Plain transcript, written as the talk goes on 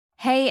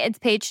Hey, it's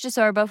Paige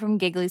DeSorbo from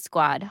Giggly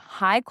Squad.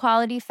 High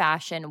quality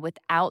fashion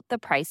without the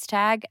price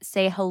tag.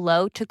 Say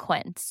hello to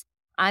Quince.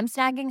 I'm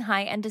snagging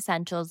high-end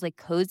essentials like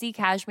cozy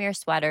cashmere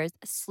sweaters,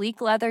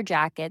 sleek leather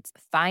jackets,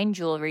 fine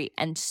jewelry,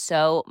 and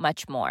so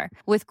much more.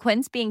 With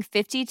Quince being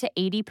 50 to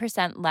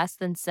 80% less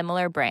than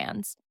similar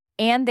brands.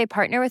 And they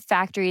partner with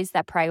factories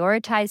that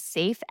prioritize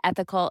safe,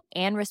 ethical,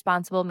 and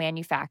responsible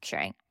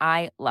manufacturing.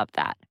 I love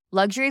that.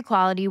 Luxury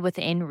quality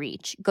within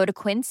reach. Go to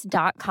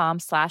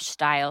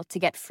quince.com/style to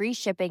get free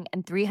shipping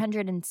and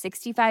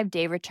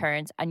 365-day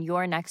returns on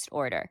your next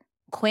order.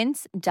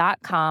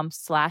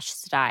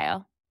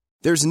 Quince.com/style.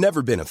 There's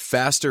never been a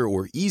faster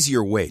or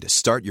easier way to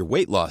start your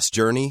weight loss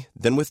journey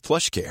than with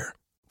PlushCare.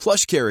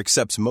 PlushCare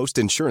accepts most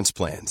insurance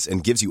plans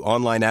and gives you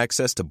online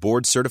access to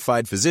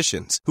board-certified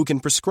physicians who can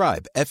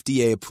prescribe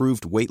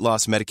FDA-approved weight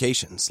loss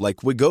medications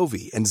like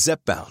Wegovy and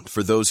Zepbound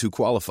for those who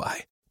qualify.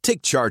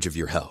 Take charge of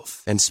your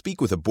health and speak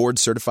with a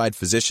board-certified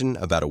physician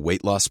about a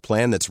weight loss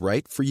plan that's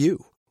right for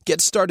you. Get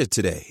started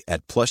today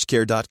at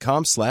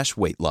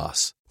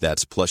plushcare.com/weight-loss.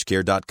 That's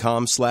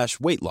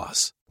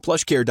plushcare.com/weight-loss.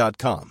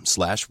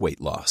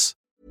 plushcare.com/weight-loss.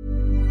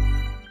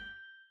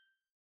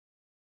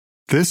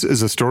 This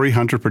is a Story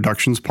Hunter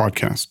Productions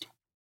podcast.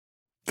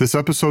 This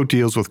episode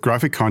deals with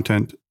graphic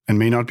content and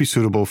may not be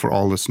suitable for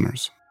all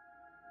listeners.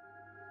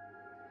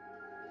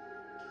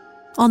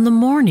 On the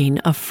morning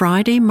of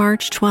Friday,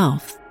 March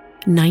 12th,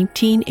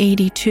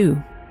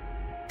 1982,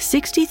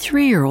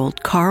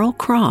 63-year-old Carl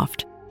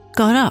Croft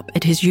got up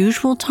at his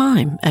usual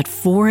time at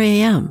 4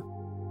 a.m.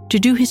 to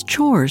do his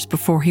chores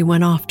before he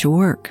went off to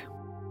work.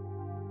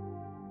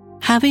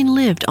 Having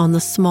lived on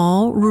the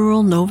small,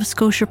 rural Nova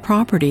Scotia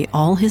property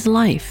all his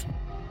life,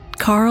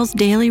 Carl's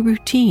daily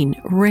routine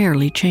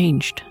rarely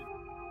changed.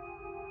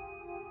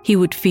 He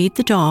would feed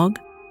the dog,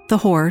 the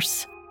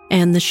horse,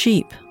 and the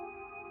sheep,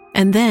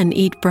 and then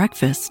eat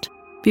breakfast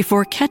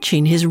before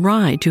catching his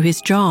ride to his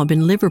job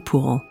in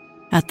Liverpool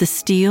at the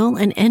Steel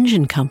and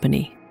Engine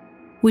Company,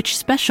 which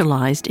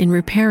specialized in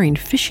repairing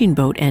fishing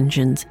boat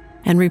engines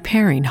and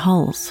repairing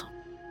hulls.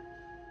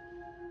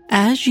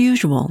 As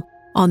usual,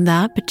 on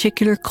that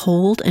particular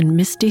cold and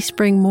misty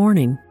spring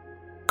morning,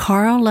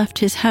 Carl left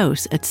his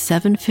house at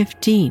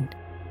 7:15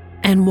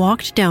 and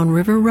walked down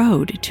River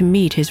Road to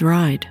meet his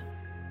ride.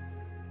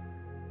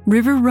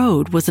 River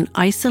Road was an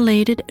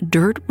isolated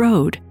dirt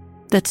road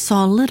that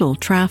saw little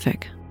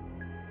traffic.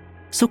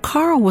 So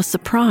Carl was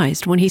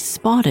surprised when he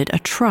spotted a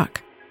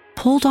truck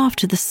pulled off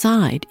to the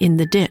side in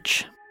the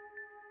ditch.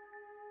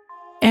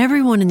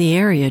 Everyone in the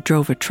area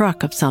drove a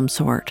truck of some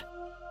sort,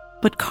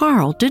 but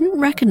Carl didn't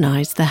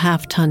recognize the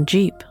half-ton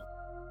Jeep.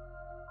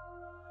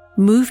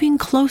 Moving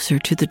closer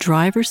to the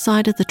driver's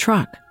side of the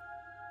truck,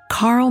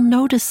 Carl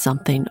noticed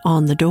something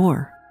on the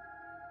door.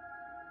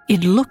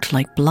 It looked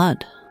like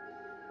blood.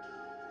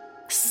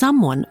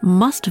 Someone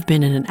must have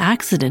been in an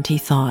accident, he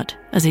thought,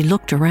 as he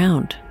looked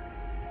around.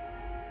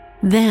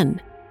 Then,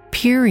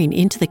 peering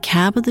into the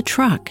cab of the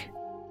truck,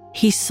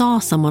 he saw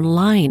someone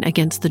lying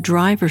against the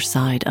driver's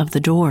side of the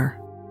door.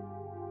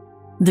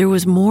 There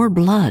was more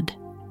blood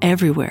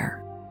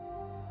everywhere.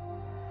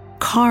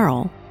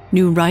 Carl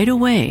knew right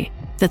away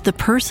that the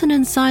person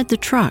inside the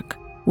truck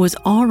was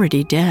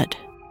already dead,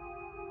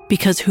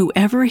 because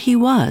whoever he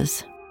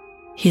was,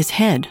 his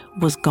head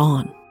was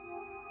gone.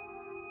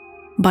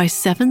 By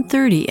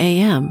 7:30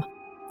 a.m.,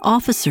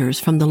 officers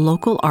from the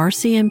local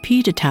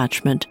RCMP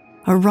detachment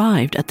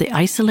arrived at the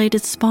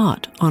isolated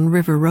spot on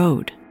River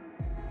Road.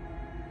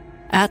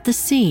 At the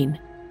scene,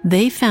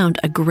 they found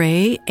a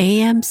gray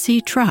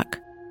AMC truck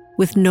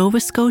with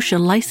Nova Scotia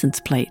license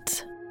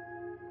plates.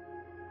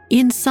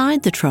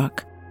 Inside the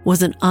truck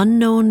was an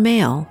unknown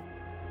male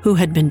who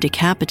had been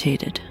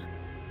decapitated.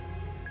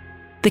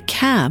 The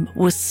cab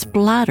was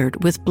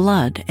splattered with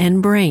blood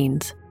and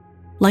brains,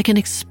 like an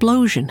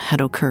explosion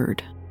had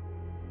occurred.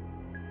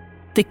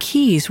 The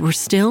keys were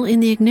still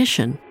in the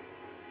ignition,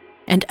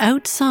 and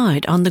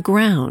outside on the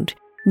ground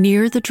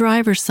near the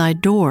driver's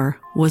side door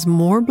was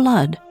more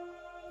blood,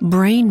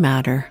 brain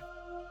matter,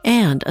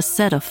 and a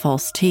set of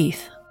false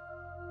teeth.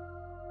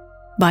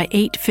 By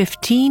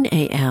 8:15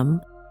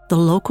 a.m., the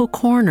local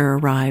coroner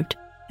arrived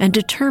and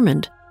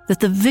determined that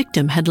the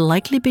victim had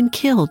likely been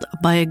killed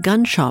by a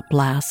gunshot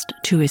blast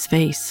to his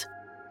face.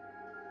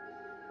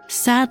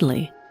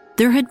 Sadly,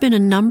 there had been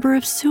a number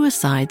of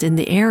suicides in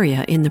the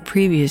area in the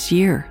previous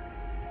year,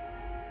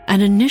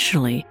 and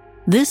initially,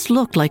 this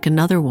looked like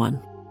another one.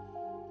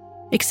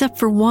 Except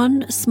for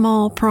one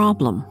small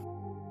problem.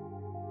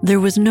 There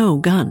was no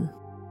gun.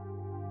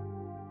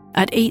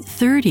 At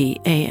 8:30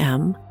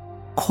 a.m.,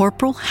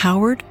 Corporal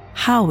Howard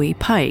Howie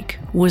Pike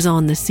was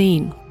on the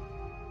scene.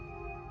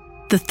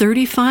 The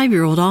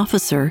 35-year-old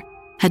officer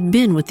had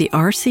been with the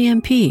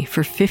RCMP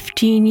for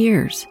 15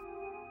 years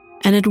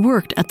and had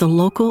worked at the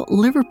local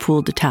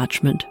Liverpool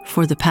detachment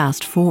for the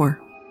past 4.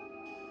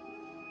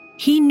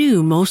 He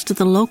knew most of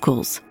the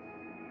locals,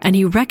 and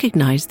he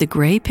recognized the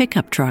gray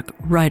pickup truck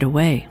right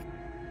away.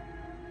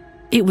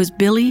 It was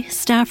Billy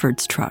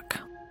Stafford's truck.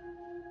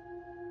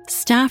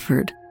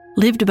 Stafford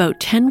lived about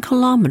 10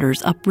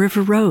 kilometers up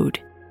River Road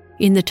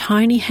in the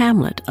tiny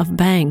hamlet of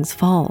Bangs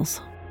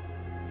Falls.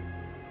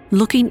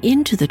 Looking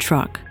into the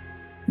truck,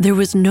 there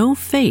was no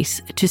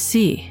face to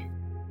see,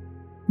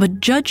 but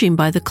judging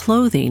by the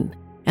clothing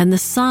and the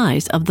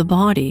size of the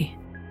body,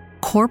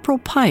 Corporal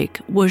Pike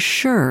was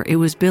sure it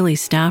was Billy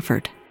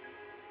Stafford,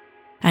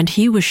 and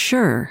he was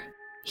sure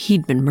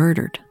he'd been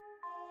murdered.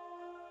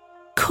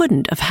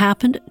 Couldn't have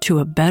happened to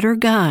a better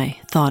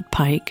guy, thought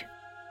Pike.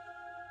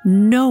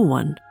 No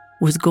one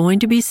was going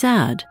to be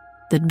sad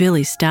that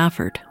Billy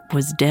Stafford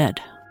was dead.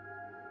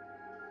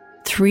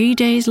 3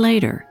 days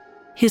later,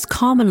 his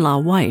common-law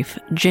wife,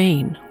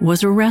 Jane,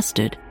 was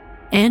arrested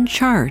and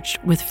charged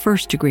with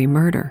first-degree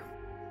murder.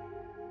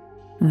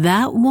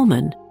 That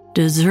woman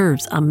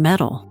deserves a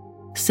medal,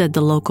 said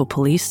the local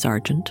police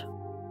sergeant.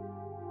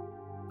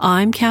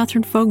 I'm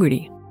Catherine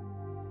Fogarty,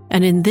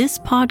 and in this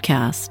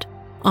podcast,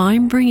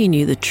 I'm bringing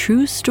you the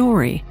true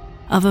story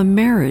of a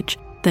marriage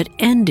that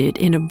ended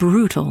in a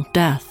brutal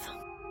death.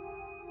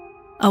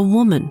 A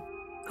woman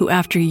who,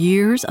 after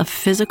years of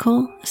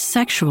physical,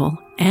 sexual,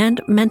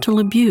 and mental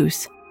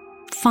abuse,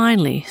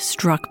 finally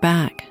struck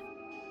back.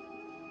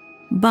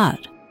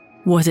 But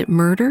was it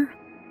murder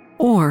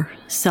or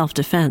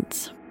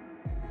self-defense?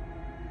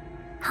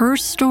 Her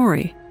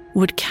story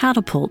would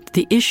catapult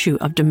the issue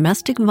of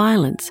domestic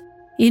violence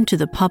into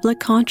the public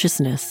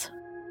consciousness,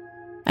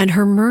 and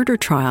her murder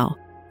trial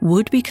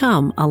would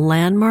become a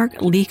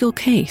landmark legal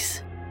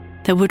case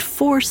that would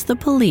force the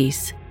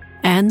police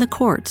and the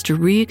courts to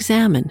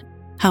re-examine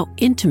how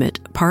intimate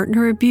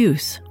partner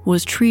abuse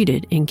was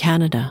treated in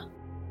Canada.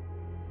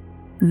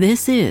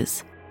 This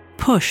is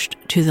Pushed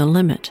to the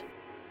Limit,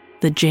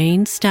 the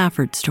Jane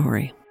Stafford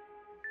story.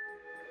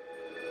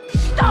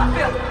 Stop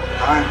him!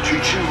 I'm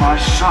teaching my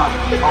son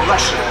a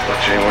lesson.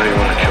 But Jane, why do you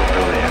want to kill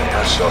Billy?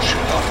 I saw you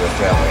off your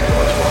family. It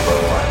was one by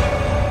one.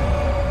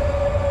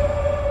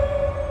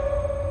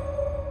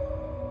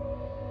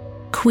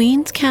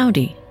 Queens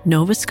County,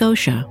 Nova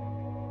Scotia,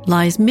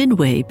 lies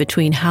midway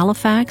between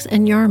Halifax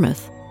and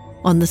Yarmouth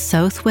on the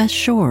southwest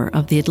shore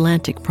of the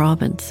Atlantic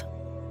province.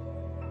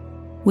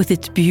 With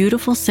its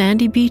beautiful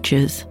sandy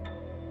beaches,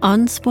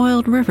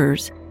 unspoiled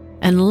rivers,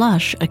 and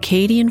lush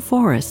Acadian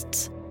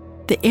forests,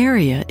 the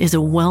area is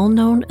a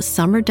well-known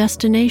summer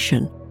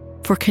destination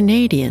for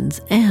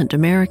Canadians and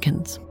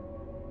Americans.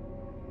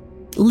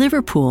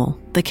 Liverpool,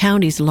 the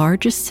county's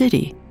largest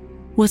city,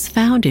 was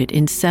founded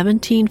in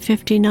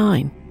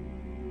 1759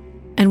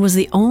 and was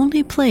the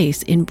only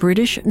place in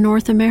British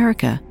North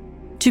America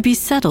to be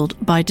settled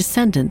by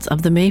descendants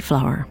of the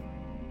Mayflower.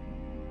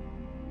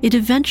 It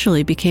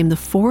eventually became the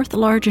fourth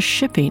largest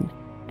shipping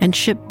and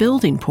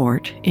shipbuilding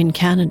port in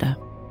Canada.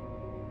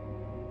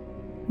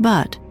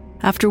 But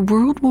after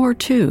World War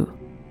II,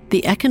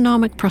 the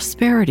economic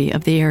prosperity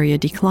of the area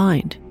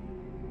declined,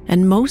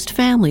 and most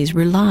families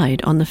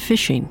relied on the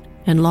fishing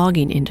and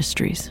logging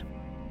industries.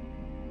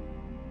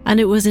 And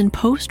it was in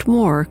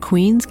post-war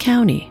Queens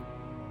County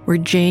where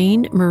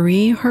Jane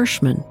Marie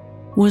Hirschman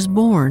was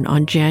born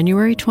on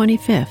January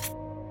 25,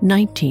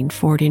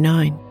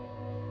 1949.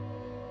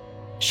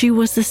 She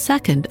was the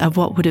second of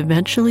what would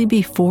eventually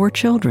be 4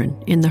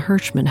 children in the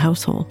Hirschman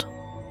household.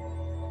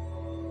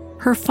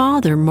 Her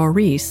father,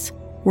 Maurice,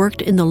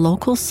 worked in the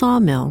local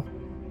sawmill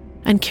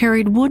and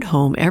carried wood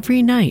home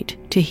every night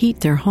to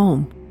heat their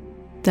home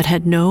that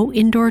had no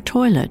indoor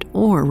toilet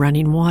or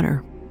running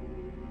water.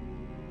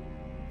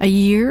 A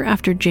year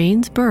after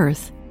Jane's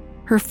birth,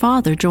 her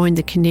father joined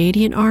the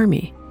Canadian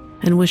Army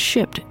and was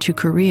shipped to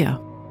Korea.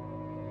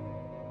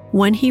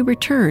 When he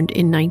returned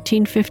in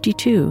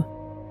 1952,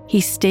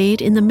 he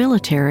stayed in the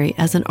military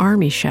as an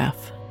army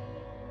chef.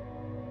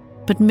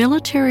 But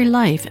military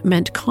life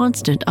meant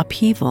constant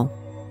upheaval,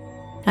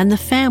 and the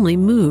family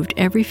moved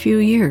every few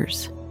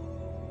years,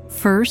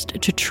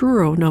 first to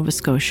Truro, Nova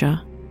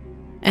Scotia,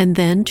 and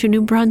then to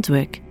New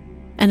Brunswick,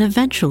 and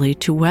eventually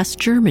to West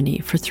Germany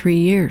for 3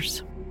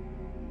 years.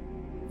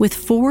 With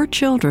 4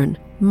 children,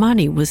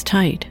 money was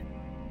tight,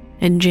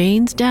 and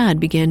Jane's dad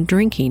began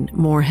drinking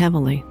more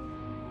heavily.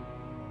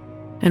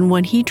 And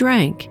when he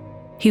drank,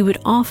 he would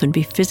often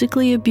be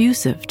physically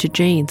abusive to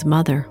Jane's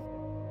mother.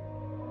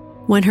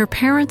 When her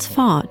parents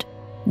fought,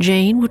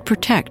 Jane would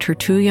protect her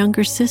 2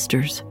 younger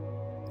sisters,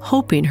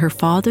 hoping her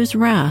father's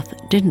wrath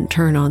didn't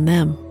turn on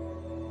them.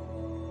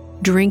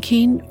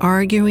 Drinking,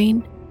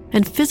 arguing,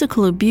 and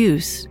physical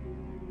abuse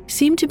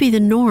seemed to be the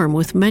norm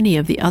with many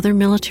of the other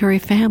military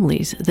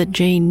families that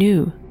Jane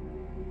knew,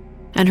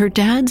 and her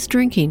dad's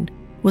drinking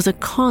was a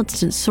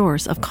constant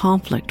source of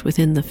conflict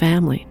within the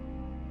family.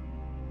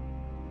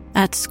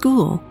 At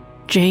school,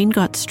 Jane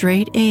got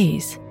straight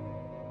A's,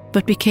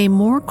 but became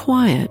more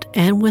quiet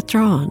and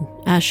withdrawn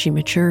as she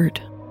matured.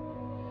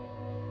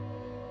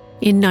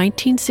 In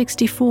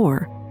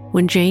 1964,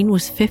 when Jane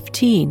was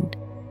 15,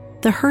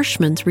 the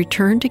Hirschmans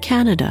returned to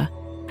Canada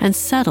and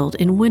settled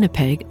in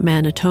Winnipeg,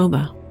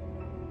 Manitoba.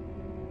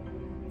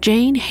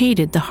 Jane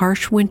hated the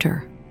harsh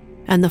winter,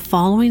 and the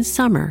following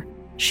summer,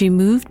 she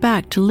moved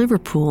back to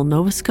Liverpool,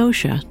 Nova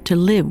Scotia, to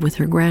live with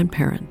her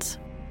grandparents.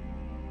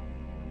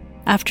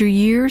 After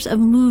years of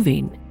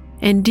moving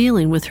and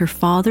dealing with her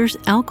father's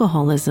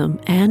alcoholism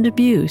and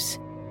abuse,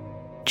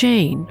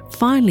 Jane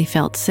finally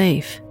felt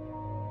safe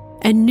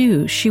and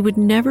knew she would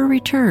never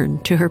return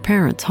to her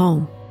parents'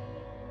 home.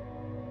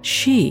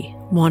 She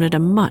wanted a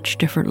much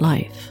different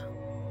life.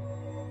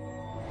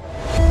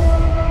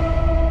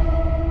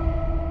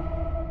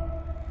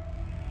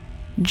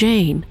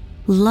 Jane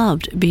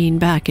loved being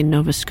back in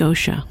Nova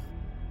Scotia.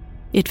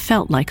 It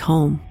felt like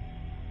home.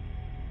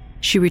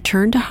 She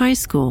returned to high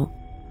school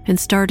and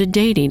started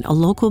dating a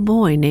local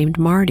boy named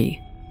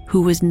Marty,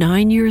 who was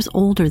 9 years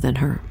older than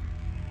her.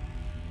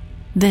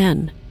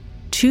 Then,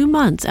 2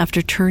 months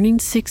after turning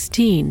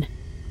 16,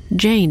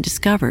 Jane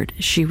discovered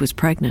she was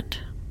pregnant.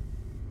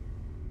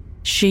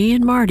 She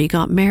and Marty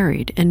got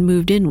married and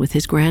moved in with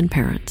his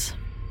grandparents.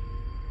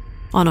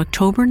 On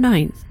October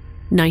 9th,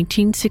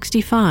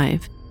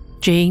 1965,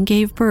 Jane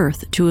gave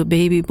birth to a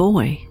baby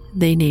boy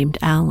they named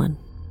Alan.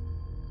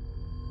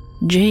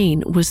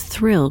 Jane was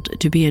thrilled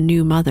to be a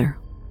new mother,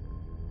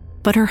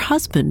 but her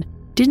husband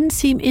didn't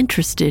seem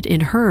interested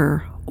in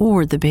her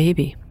or the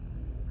baby.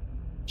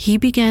 He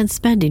began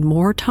spending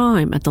more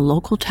time at the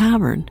local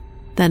tavern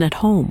than at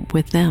home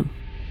with them.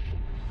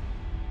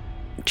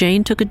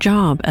 Jane took a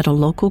job at a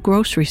local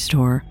grocery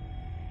store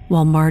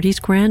while Marty's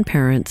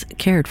grandparents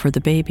cared for the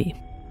baby.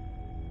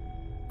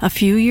 A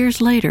few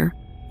years later,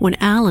 when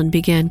Alan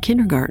began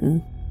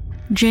kindergarten,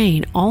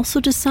 Jane also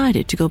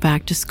decided to go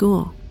back to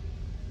school.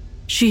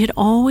 She had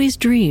always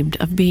dreamed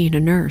of being a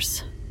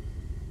nurse,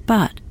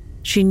 but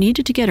she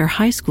needed to get her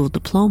high school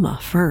diploma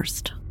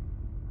first.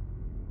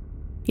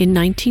 In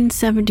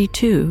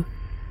 1972,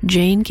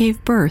 Jane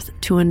gave birth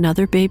to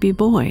another baby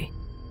boy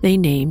they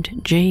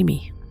named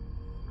Jamie.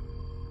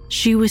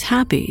 She was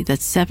happy that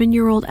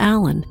 7-year-old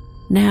Alan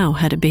now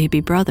had a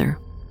baby brother.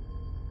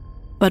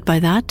 But by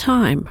that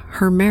time,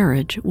 her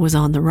marriage was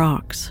on the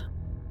rocks.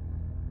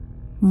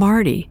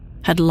 Marty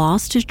had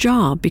lost his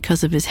job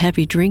because of his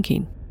heavy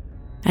drinking,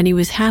 and he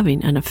was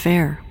having an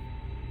affair.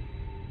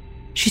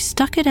 She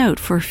stuck it out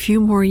for a few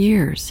more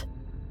years,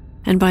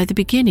 and by the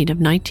beginning of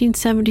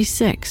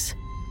 1976,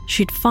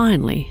 she'd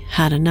finally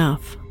had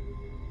enough.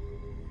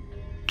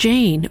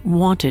 Jane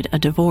wanted a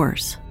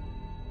divorce,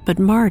 but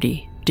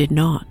Marty did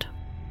not.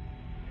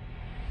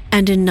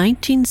 And in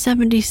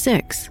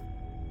 1976,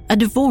 a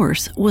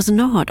divorce was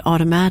not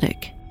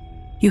automatic.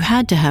 You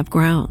had to have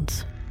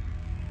grounds.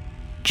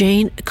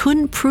 Jane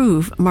couldn't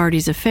prove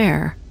Marty's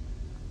affair,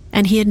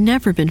 and he had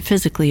never been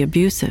physically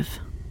abusive.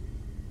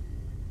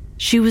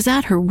 She was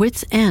at her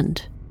wit's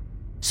end,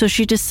 so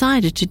she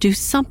decided to do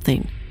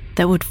something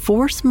that would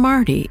force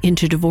Marty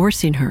into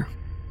divorcing her.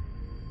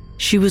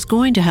 She was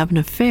going to have an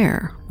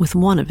affair with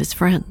one of his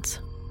friends.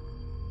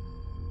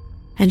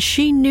 And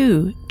she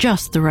knew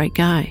just the right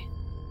guy.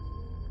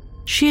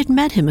 She had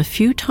met him a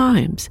few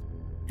times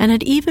and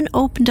had even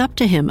opened up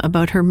to him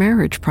about her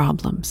marriage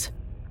problems.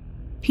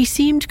 He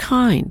seemed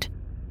kind,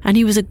 and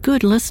he was a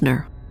good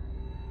listener.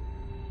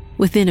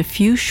 Within a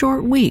few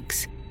short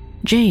weeks,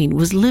 Jane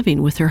was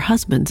living with her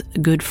husband's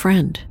good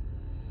friend.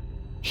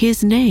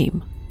 His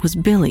name was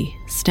Billy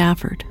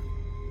Stafford.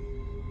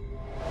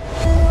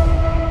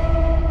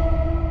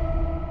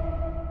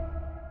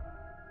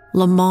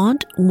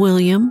 Lamont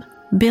William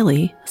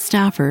Billy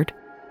Stafford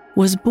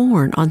was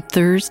born on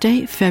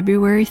Thursday,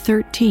 February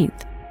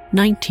 13th,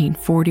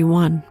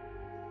 1941.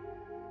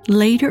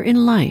 Later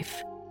in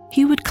life,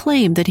 he would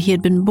claim that he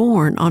had been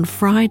born on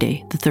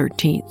Friday the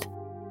 13th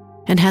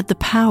and had the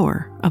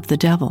power of the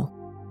devil.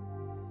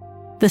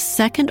 The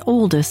second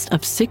oldest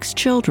of 6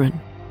 children,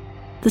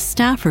 the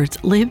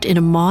Staffords lived in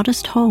a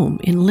modest home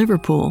in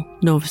Liverpool,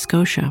 Nova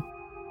Scotia.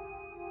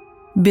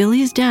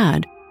 Billy's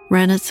dad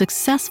ran a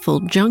successful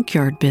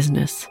junkyard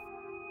business,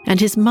 and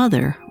his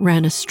mother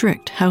ran a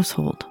strict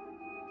household.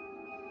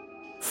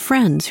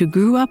 Friends who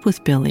grew up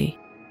with Billy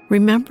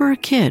remember a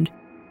kid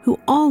who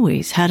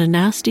always had a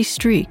nasty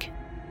streak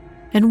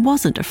and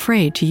wasn't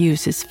afraid to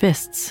use his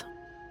fists.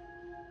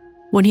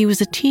 When he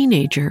was a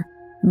teenager,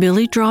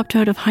 Billy dropped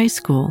out of high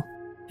school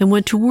and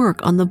went to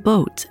work on the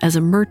boats as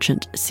a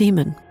merchant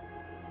seaman.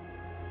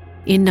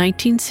 In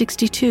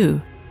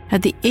 1962,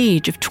 at the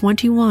age of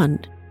 21,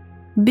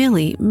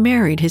 Billy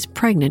married his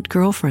pregnant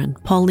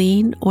girlfriend,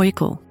 Pauline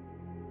Oikel.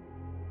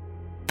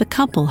 The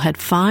couple had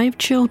 5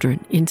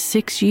 children in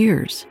 6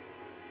 years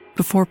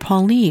before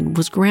Pauline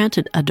was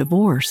granted a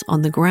divorce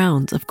on the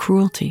grounds of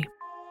cruelty.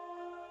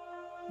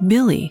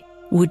 Billy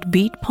would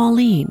beat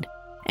Pauline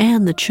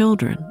and the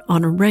children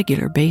on a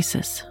regular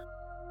basis.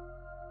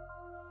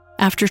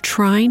 After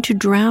trying to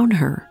drown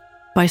her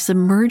by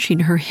submerging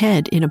her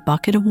head in a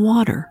bucket of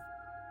water,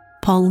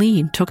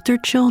 Pauline took their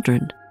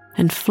children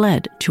and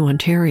fled to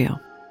Ontario.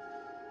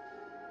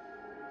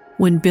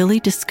 When Billy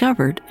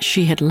discovered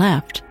she had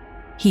left,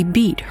 he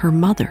beat her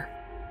mother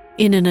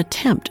in an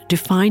attempt to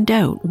find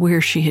out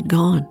where she had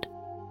gone.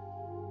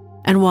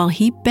 And while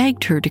he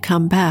begged her to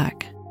come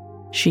back,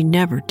 she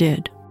never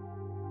did.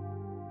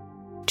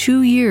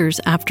 2 years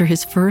after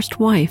his first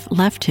wife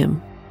left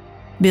him,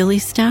 Billy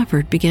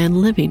Stafford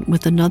began living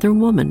with another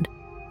woman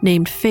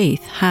named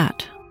Faith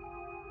Hatt.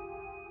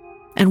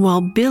 And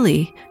while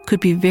Billy could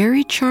be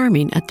very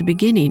charming at the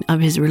beginning of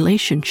his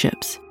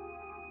relationships,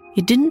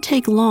 it didn't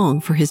take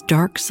long for his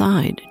dark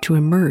side to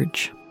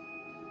emerge.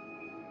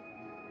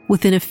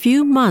 Within a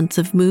few months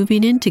of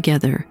moving in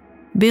together,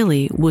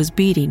 Billy was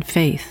beating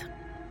Faith.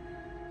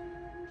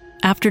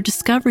 After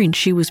discovering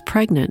she was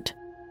pregnant,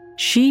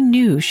 she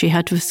knew she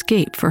had to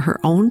escape for her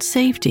own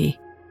safety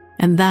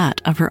and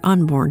that of her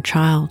unborn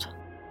child.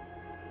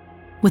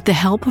 With the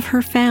help of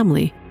her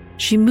family,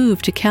 she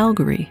moved to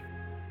Calgary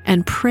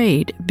and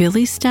prayed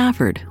Billy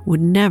Stafford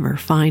would never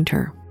find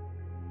her.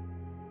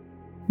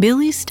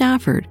 Billy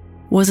Stafford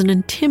was an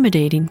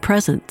intimidating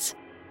presence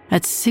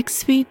at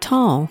 6 feet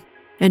tall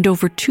and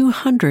over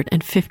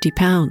 250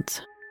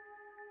 pounds.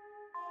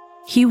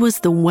 He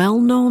was the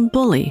well-known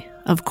bully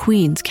of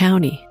Queens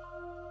County,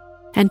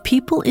 and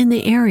people in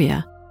the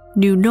area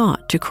knew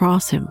not to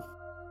cross him.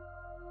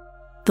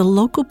 The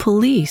local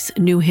police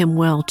knew him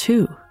well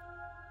too,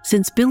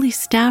 since Billy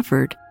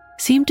Stafford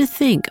seemed to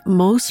think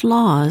most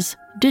laws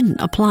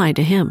didn't apply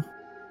to him.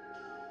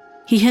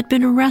 He had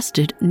been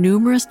arrested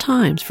numerous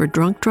times for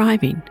drunk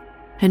driving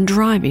and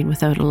driving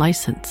without a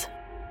license.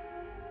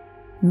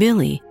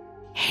 Billy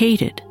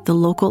hated the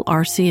local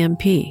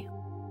RCMP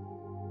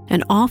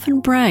and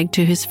often bragged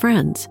to his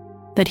friends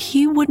that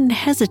he wouldn't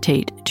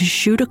hesitate to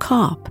shoot a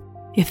cop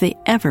if they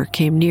ever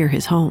came near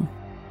his home.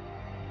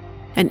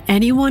 And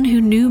anyone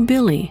who knew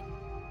Billy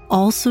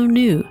also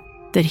knew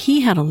that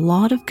he had a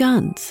lot of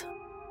guns,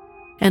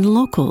 and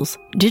locals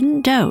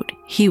didn't doubt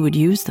he would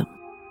use them.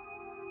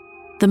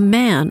 The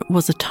man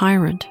was a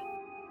tyrant,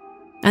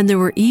 and there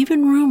were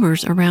even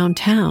rumors around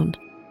town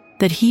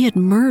that he had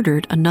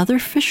murdered another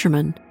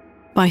fisherman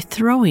by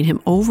throwing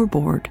him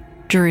overboard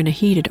during a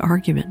heated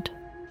argument.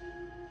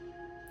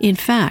 In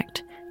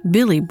fact,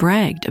 Billy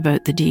bragged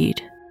about the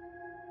deed,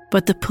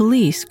 but the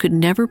police could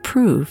never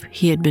prove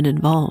he had been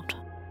involved.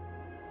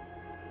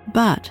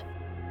 But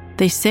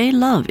they say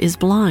love is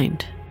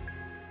blind,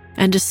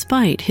 and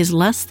despite his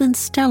less than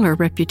stellar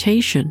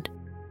reputation,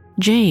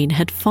 Jane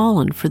had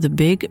fallen for the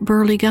big,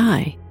 burly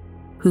guy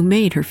who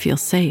made her feel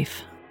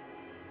safe.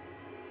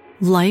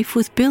 Life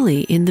with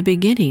Billy in the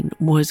beginning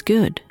was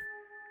good.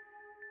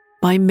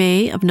 By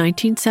May of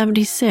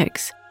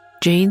 1976,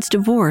 Jane's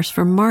divorce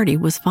from Marty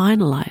was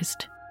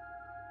finalized,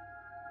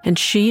 and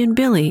she and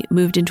Billy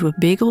moved into a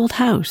big old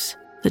house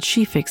that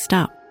she fixed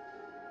up.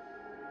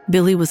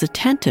 Billy was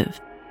attentive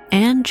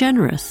and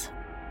generous,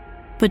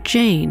 but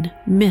Jane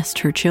missed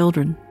her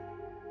children.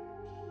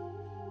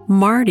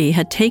 Marty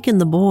had taken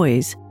the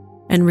boys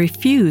and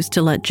refused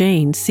to let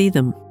Jane see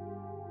them.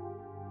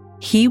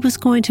 He was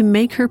going to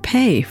make her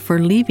pay for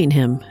leaving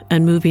him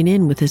and moving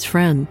in with his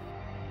friend.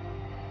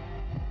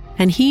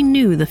 And he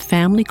knew the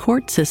family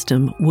court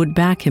system would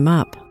back him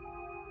up.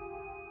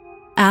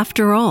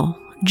 After all,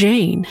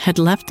 Jane had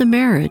left the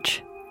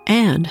marriage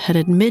and had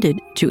admitted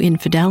to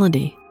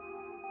infidelity,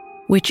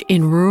 which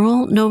in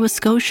rural Nova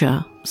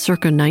Scotia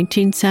circa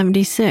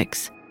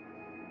 1976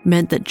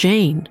 meant that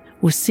Jane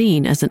was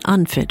seen as an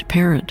unfit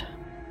parent.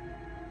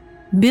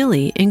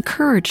 Billy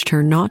encouraged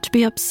her not to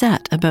be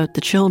upset about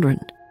the children,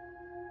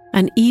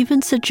 and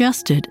even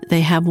suggested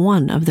they have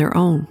one of their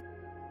own.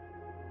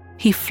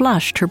 He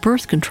flushed her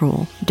birth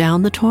control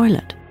down the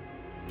toilet,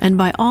 and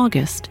by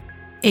August,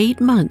 8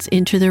 months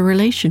into their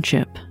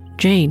relationship,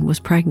 Jane was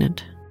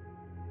pregnant.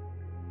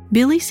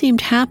 Billy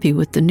seemed happy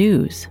with the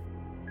news,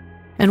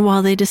 and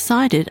while they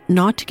decided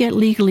not to get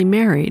legally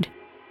married,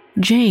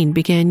 Jane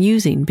began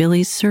using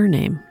Billy's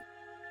surname.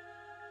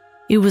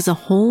 It was a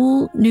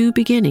whole new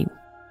beginning,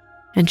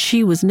 and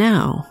she was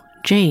now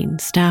Jane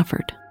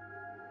Stafford.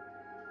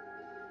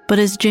 But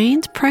as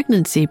Jane's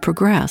pregnancy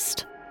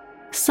progressed,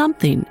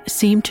 something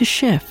seemed to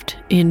shift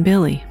in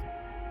Billy.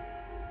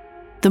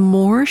 The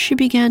more she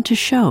began to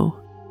show,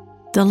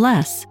 the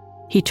less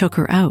he took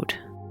her out.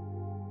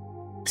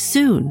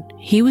 Soon,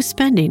 he was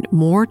spending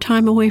more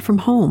time away from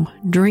home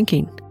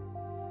drinking.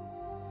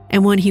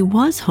 And when he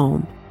was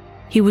home,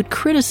 he would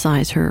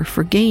criticize her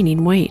for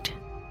gaining weight,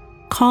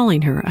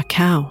 calling her a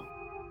cow.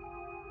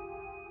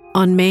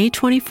 On May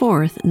 24,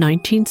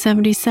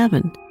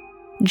 1977,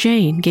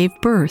 Jane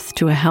gave birth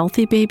to a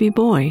healthy baby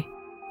boy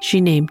she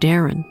named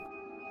Darren.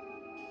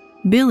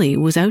 Billy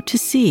was out to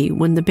sea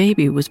when the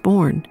baby was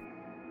born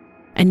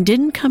and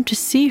didn't come to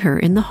see her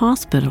in the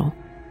hospital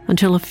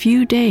until a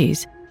few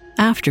days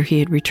after he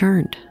had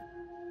returned.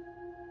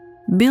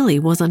 Billy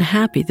was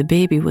unhappy the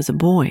baby was a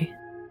boy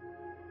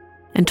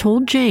and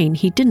told Jane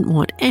he didn't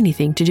want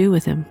anything to do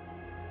with him.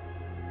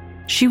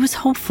 She was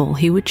hopeful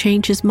he would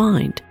change his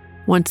mind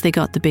once they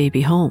got the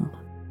baby home,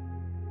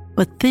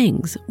 but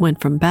things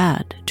went from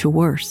bad to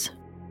worse.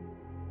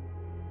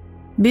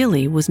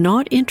 Billy was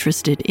not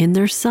interested in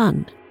their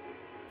son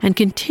and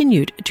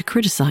continued to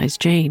criticize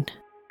Jane.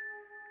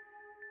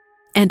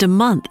 And a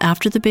month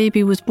after the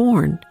baby was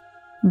born,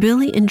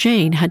 Billy and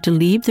Jane had to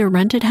leave their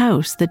rented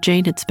house that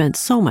Jane had spent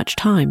so much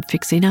time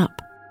fixing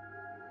up.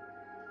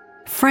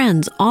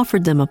 Friends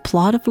offered them a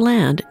plot of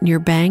land near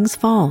Bangs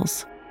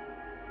Falls.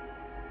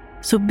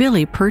 So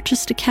Billy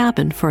purchased a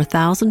cabin for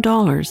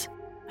 $1,000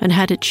 and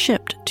had it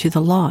shipped to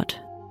the lot.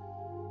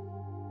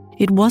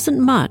 It wasn't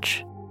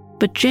much,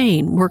 but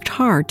Jane worked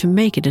hard to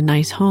make it a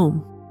nice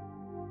home.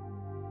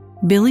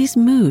 Billy's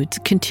moods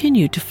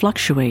continued to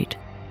fluctuate,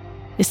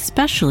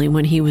 especially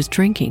when he was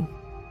drinking.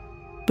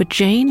 But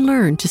Jane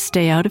learned to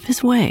stay out of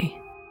his way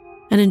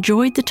and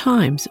enjoyed the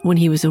times when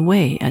he was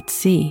away at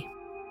sea.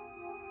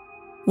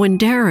 When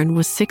Darren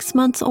was 6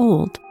 months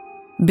old,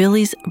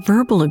 Billy's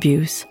verbal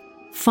abuse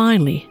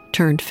finally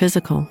turned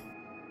physical.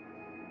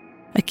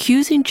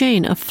 Accusing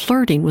Jane of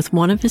flirting with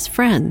one of his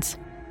friends,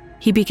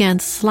 he began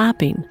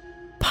slapping,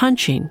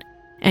 punching,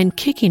 and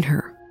kicking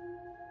her,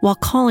 while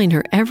calling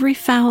her every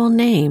foul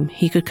name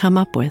he could come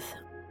up with.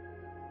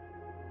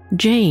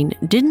 Jane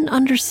didn't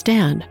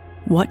understand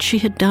what she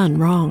had done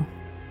wrong,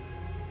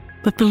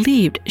 but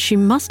believed she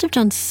must have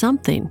done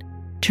something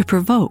to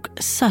provoke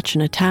such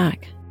an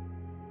attack.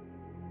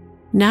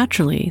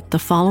 Naturally, the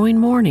following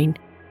morning,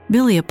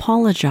 Billy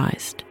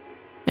apologized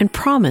and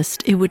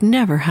promised it would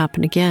never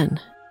happen again.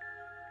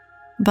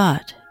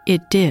 But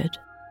it did,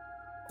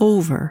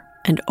 over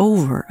and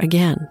over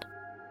again.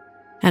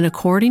 And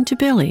according to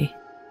Billy,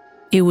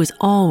 it was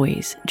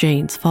always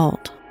Jane's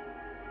fault.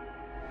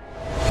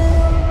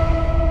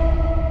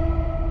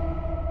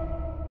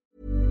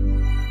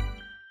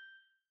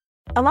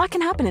 A lot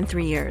can happen in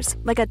 3 years,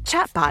 like a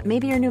chatbot may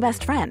be your new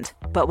best friend.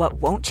 But what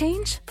won't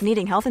change?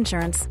 Needing health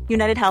insurance.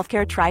 United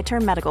Healthcare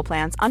Tri-Term Medical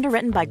Plans,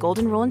 underwritten by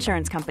Golden Rule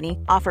Insurance Company,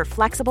 offer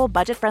flexible,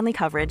 budget-friendly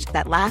coverage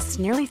that lasts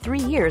nearly 3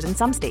 years in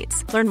some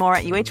states. Learn more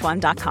at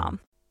UH1.com.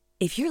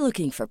 If you're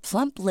looking for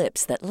plump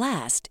lips that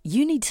last,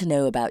 you need to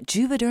know about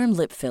Juvederm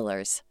lip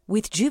fillers.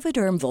 With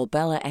Juvederm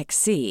Volbella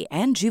XC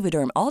and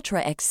Juvederm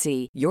Ultra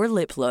XC, your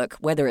lip look,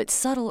 whether it's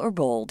subtle or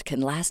bold, can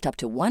last up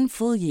to 1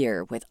 full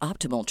year with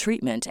optimal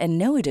treatment and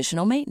no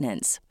additional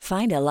maintenance.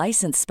 Find a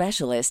licensed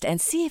specialist and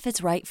see if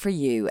it's right for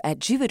you at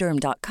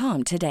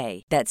Juvederm.com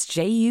today. That's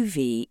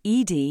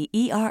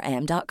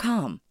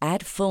JUVEDERM.com.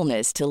 Add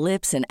fullness to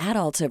lips in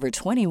adults over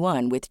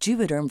 21 with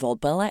Juvederm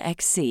Volbella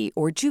XC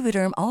or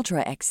Juvederm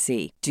Ultra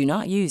XC. Do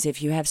not use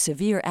if you have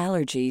severe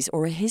allergies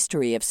or a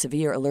history of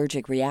severe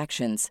allergic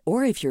reactions,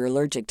 or if you're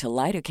allergic to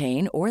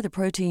lidocaine or the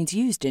proteins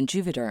used in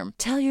Juvederm.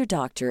 Tell your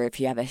doctor if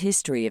you have a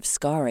history of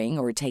scarring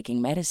or taking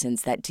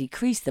medicines that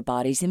decrease the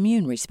body's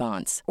immune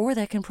response or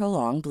that can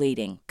prolong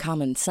bleeding.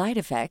 Common side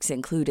effects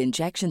include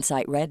injection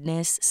site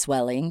redness,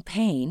 swelling,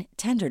 pain,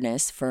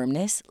 tenderness,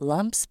 firmness,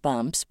 lumps,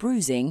 bumps,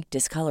 bruising,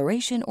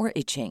 discoloration, or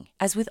itching.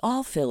 As with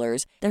all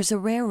fillers, there's a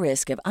rare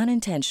risk of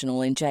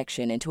unintentional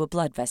injection into a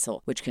blood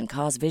vessel, which can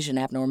cause vision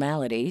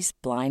abnormalities,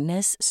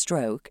 blindness,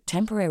 stroke,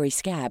 temporary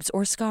scabs,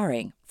 or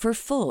scarring. For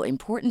full,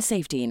 important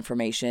safety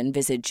information,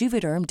 visit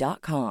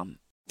Juvederm.com.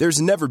 There's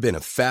never been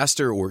a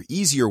faster or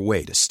easier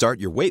way to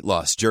start your weight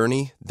loss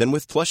journey than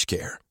with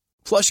PlushCare.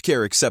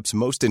 PlushCare accepts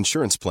most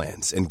insurance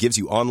plans and gives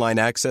you online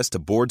access to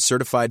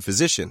board-certified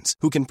physicians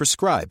who can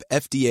prescribe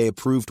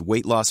FDA-approved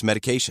weight loss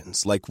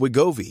medications like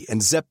Wegovy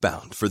and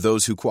Zepbound for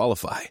those who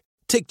qualify.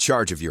 Take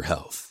charge of your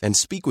health and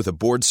speak with a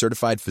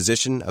board-certified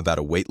physician about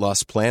a weight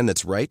loss plan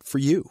that's right for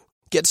you.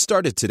 Get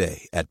started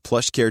today at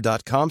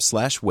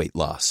plushcare.com/weight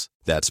loss.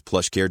 That's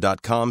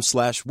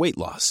plushcare.com/weight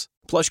loss.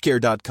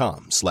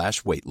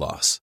 plushcare.com/weight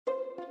loss.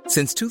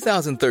 Since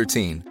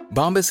 2013,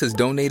 Bombas has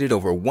donated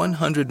over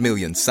 100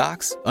 million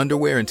socks,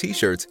 underwear, and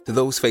T-shirts to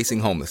those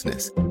facing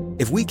homelessness.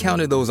 If we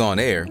counted those on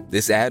air,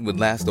 this ad would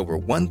last over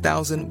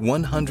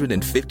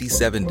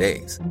 1,157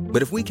 days.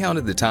 But if we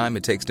counted the time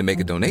it takes to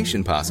make a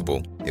donation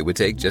possible, it would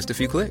take just a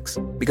few clicks.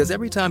 Because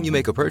every time you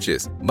make a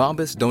purchase,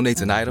 Bombas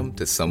donates an item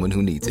to someone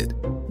who needs it.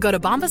 Go to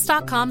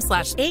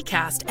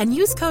bombas.com/ACAST and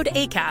use code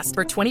ACAST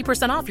for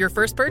 20% off your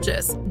first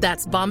purchase.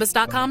 That's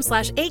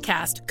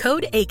bombas.com/ACAST,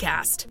 code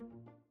ACAST.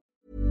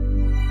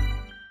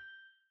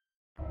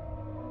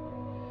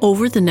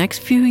 Over the next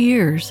few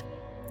years,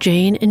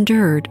 Jane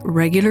endured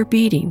regular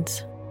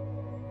beatings.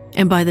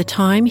 And by the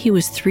time he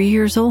was 3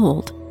 years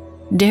old,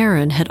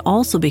 Darren had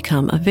also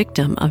become a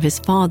victim of his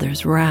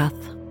father's wrath.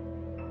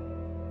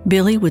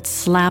 Billy would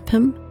slap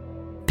him,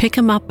 pick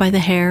him up by the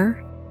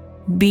hair,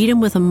 beat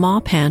him with a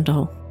mop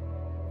handle,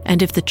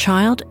 and if the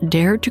child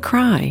dared to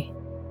cry,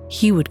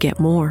 he would get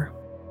more.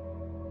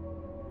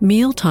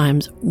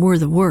 Mealtimes were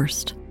the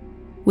worst,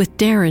 with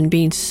Darren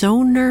being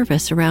so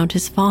nervous around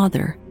his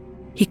father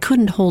he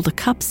couldn't hold a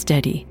cup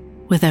steady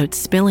without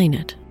spilling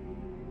it.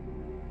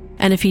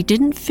 And if he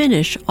didn't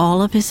finish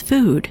all of his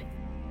food,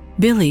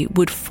 Billy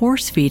would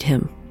force-feed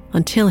him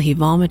until he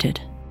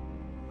vomited.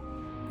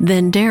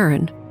 Then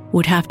Darren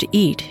would have to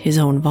eat his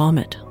own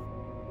vomit.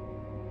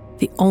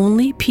 The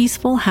only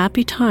peaceful,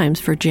 happy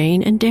times for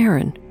Jane and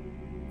Darren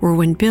were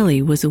when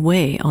Billy was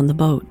away on the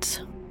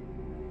boats.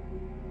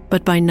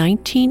 But by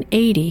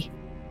 1980,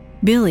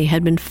 Billy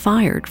had been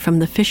fired from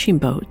the fishing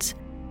boats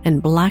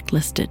and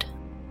blacklisted.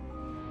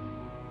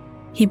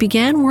 He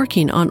began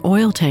working on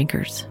oil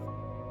tankers,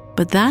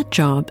 but that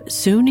job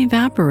soon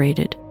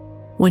evaporated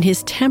when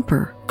his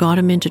temper got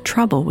him into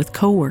trouble with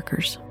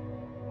coworkers.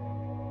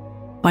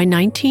 By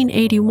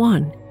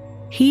 1981,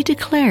 he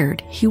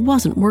declared he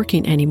wasn't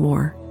working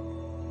anymore,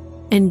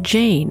 and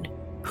Jane,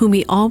 whom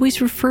he always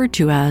referred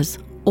to as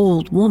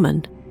Old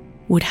Woman,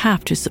 would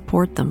have to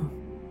support them.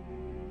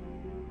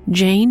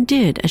 Jane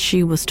did as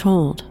she was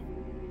told.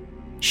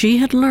 She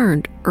had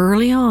learned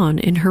early on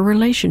in her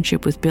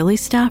relationship with Billy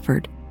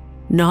Stafford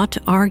not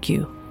to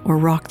argue or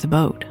rock the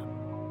boat.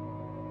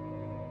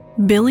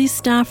 Billy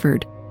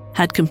Stafford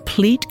had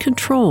complete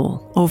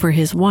control over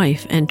his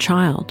wife and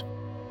child,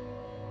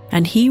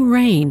 and he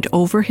reigned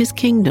over his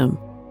kingdom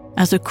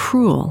as a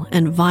cruel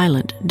and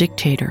violent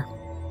dictator.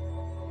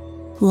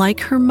 Like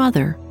her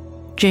mother,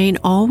 Jane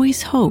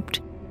always hoped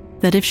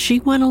that if she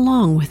went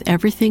along with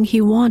everything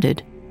he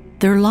wanted,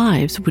 their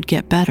lives would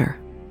get better.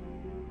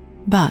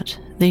 But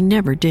they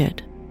never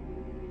did.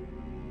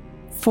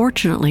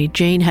 Fortunately,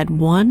 Jane had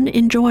one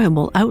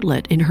enjoyable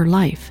outlet in her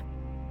life,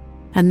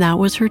 and that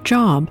was her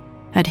job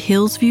at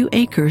Hillsview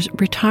Acres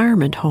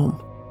Retirement Home,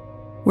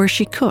 where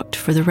she cooked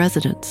for the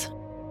residents.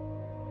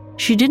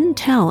 She didn't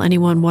tell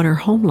anyone what her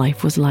home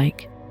life was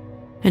like,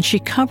 and she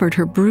covered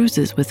her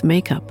bruises with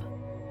makeup.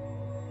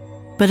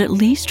 But at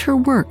least her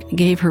work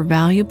gave her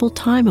valuable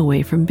time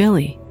away from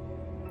Billy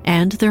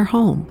and their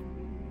home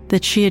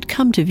that she had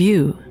come to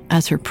view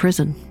as her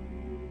prison.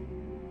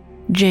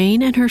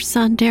 Jane and her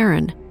son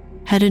Darren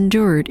had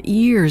endured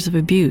years of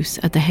abuse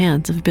at the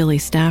hands of Billy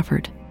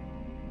Stafford,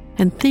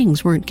 and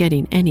things weren't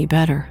getting any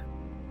better.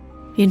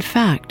 In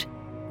fact,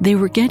 they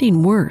were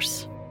getting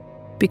worse,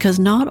 because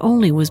not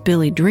only was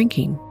Billy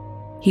drinking,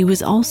 he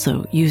was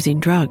also using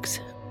drugs.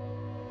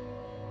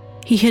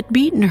 He had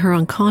beaten her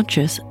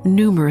unconscious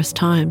numerous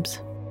times.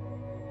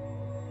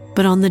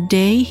 But on the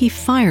day he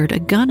fired a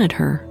gun at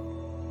her,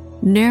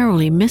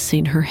 narrowly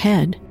missing her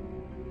head,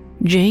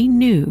 Jane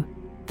knew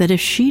that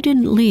if she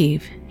didn't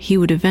leave, he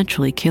would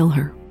eventually kill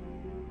her.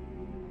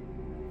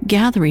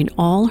 Gathering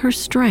all her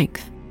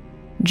strength,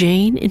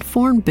 Jane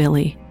informed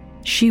Billy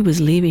she was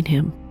leaving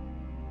him.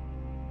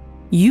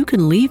 "You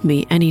can leave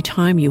me any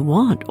time you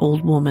want,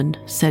 old woman,"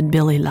 said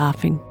Billy,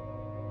 laughing.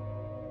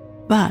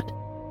 "But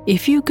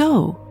if you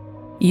go,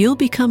 you'll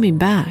be coming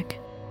back,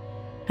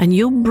 and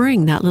you'll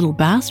bring that little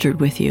bastard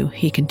with you,"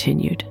 he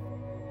continued.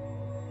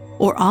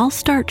 "Or I'll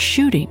start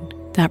shooting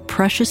that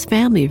precious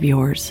family of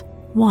yours,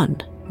 one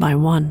by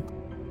one."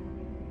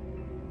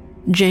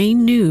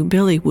 Jane knew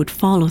Billy would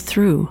follow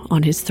through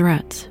on his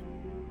threats.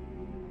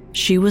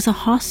 She was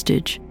a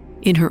hostage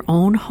in her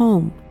own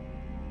home,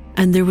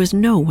 and there was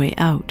no way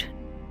out.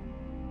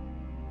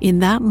 In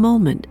that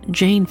moment,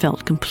 Jane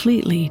felt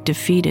completely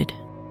defeated.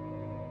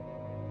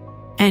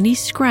 Any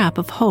scrap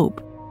of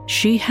hope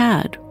she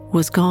had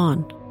was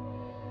gone.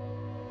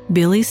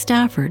 Billy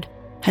Stafford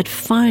had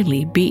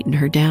finally beaten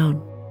her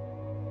down.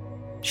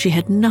 She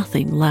had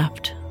nothing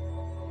left.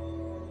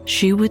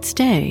 She would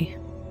stay,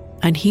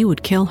 and he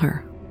would kill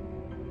her.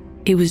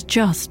 It was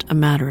just a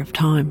matter of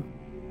time.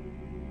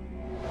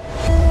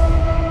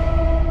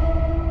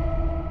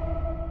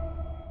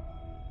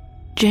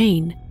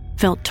 Jane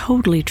felt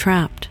totally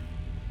trapped,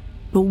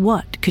 but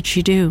what could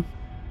she do?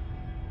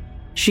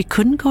 She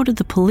couldn't go to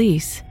the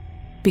police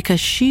because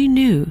she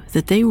knew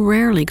that they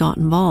rarely got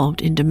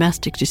involved in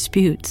domestic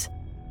disputes,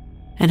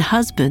 and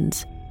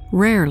husbands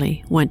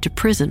rarely went to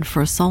prison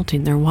for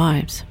assaulting their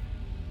wives.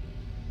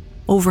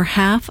 Over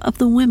half of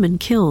the women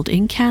killed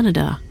in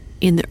Canada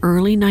in the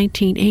early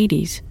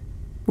 1980s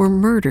were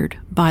murdered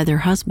by their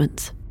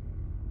husbands.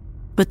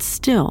 But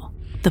still,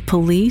 the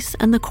police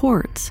and the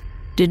courts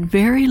did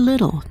very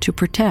little to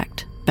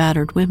protect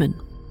battered women.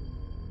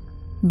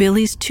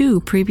 Billy's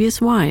 2 previous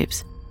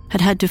wives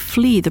had had to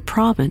flee the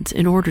province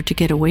in order to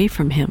get away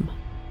from him.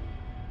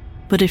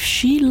 But if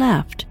she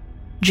left,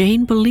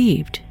 Jane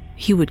believed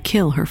he would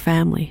kill her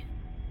family.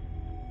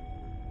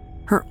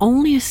 Her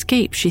only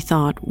escape, she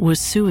thought, was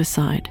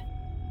suicide.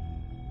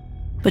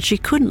 But she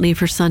couldn't leave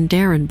her son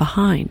Darren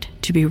behind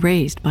to be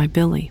raised by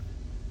Billy.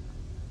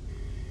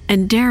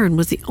 And Darren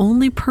was the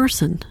only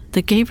person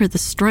that gave her the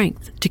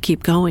strength to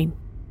keep going.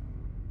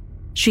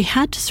 She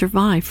had to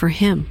survive for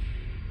him.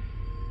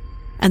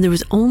 And there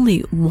was only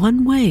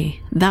one way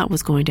that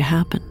was going to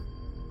happen.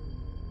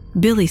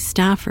 Billy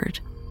Stafford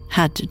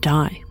had to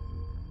die.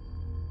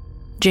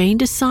 Jane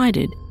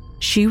decided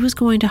she was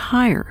going to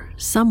hire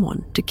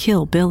someone to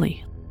kill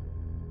Billy.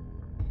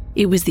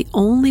 It was the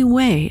only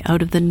way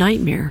out of the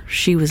nightmare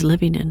she was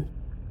living in.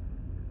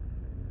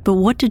 But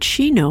what did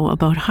she know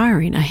about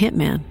hiring a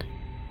hitman?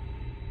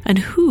 And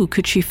who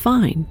could she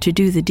find to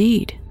do the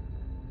deed?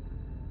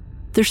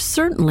 There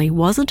certainly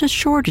wasn't a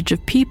shortage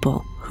of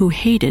people who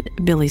hated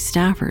Billy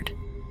Stafford.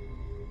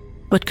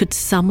 But could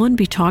someone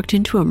be talked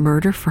into a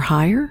murder for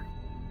hire?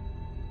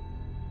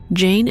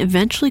 Jane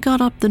eventually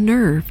got up the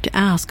nerve to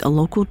ask a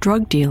local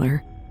drug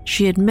dealer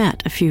she had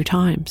met a few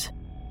times.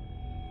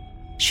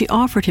 She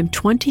offered him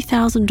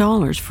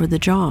 $20,000 for the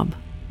job,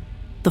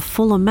 the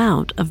full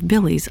amount of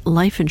Billy's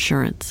life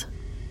insurance.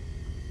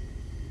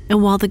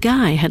 And while the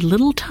guy had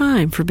little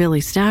time for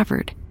Billy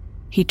Stafford,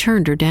 he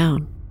turned her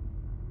down.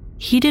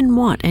 He didn't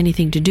want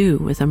anything to do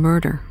with a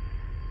murder.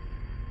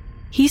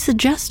 He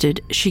suggested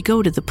she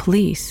go to the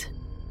police,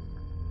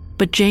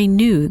 but Jane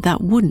knew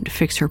that wouldn't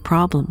fix her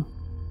problem.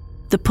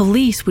 The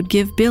police would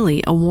give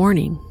Billy a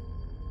warning,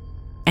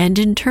 and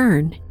in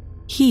turn,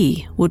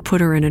 he would put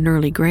her in an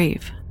early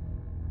grave.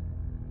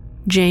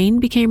 Jane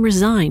became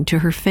resigned to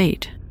her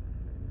fate.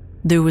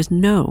 There was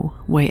no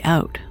way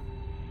out.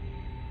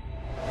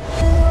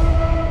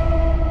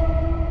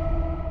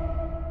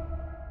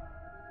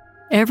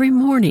 Every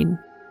morning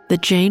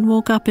that Jane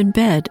woke up in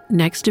bed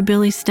next to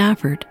Billy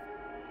Stafford,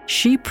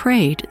 she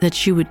prayed that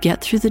she would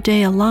get through the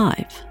day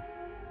alive.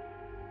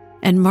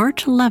 And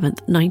March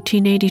 11th,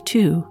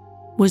 1982,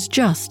 was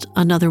just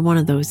another one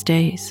of those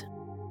days.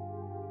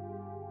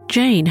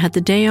 Jane had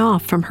the day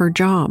off from her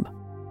job,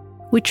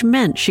 which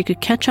meant she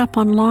could catch up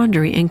on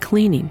laundry and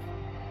cleaning.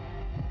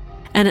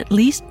 And at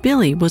least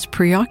Billy was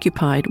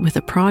preoccupied with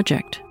a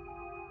project.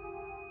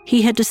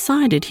 He had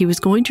decided he was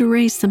going to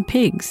raise some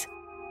pigs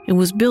and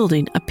was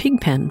building a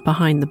pig pen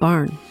behind the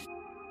barn.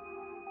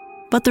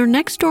 But their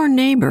next-door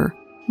neighbor,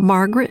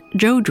 Margaret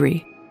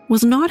Jodrey,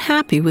 was not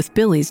happy with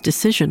Billy's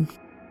decision.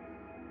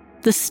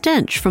 The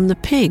stench from the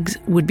pigs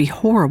would be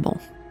horrible.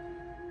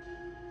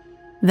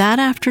 That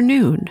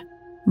afternoon,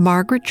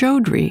 Margaret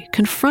Jodrey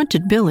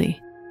confronted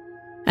Billy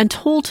and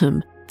told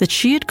him that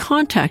she had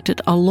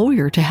contacted a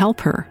lawyer to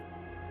help her,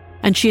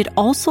 and she had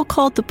also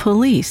called the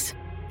police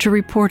to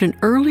report an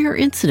earlier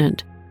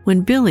incident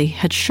when Billy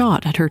had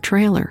shot at her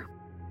trailer.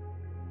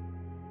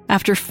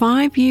 After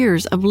 5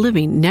 years of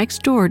living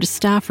next door to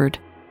Stafford,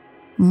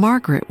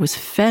 Margaret was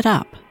fed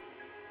up.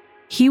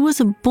 He was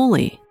a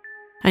bully,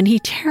 and he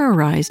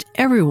terrorized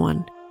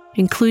everyone,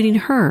 including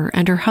her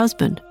and her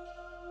husband,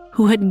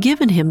 who had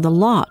given him the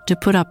lot to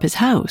put up his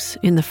house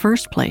in the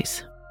first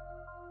place.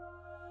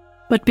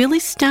 But Billy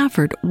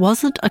Stafford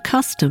wasn't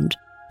accustomed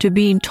to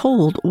being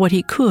told what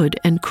he could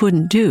and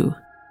couldn't do,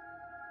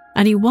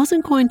 and he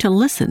wasn't going to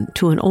listen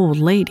to an old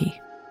lady.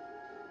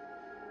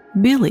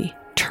 Billy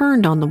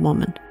turned on the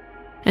woman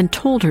and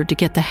told her to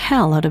get the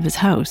hell out of his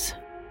house.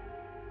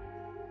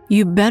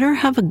 "You better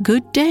have a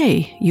good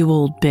day, you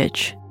old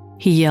bitch,"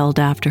 he yelled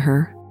after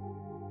her,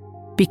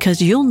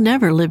 "because you'll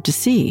never live to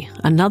see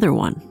another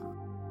one."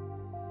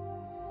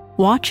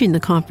 Watching the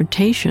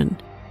confrontation,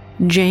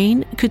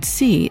 Jane could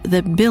see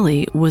that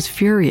Billy was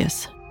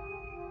furious.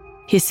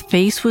 His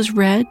face was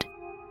red,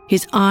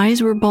 his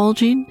eyes were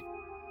bulging,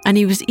 and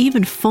he was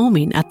even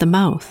foaming at the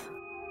mouth.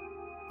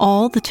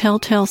 All the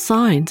telltale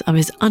signs of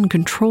his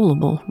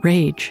uncontrollable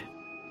rage.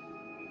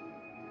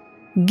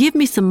 "Give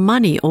me some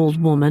money,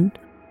 old woman.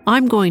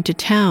 I'm going to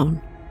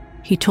town,"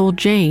 he told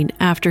Jane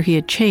after he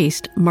had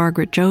chased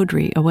Margaret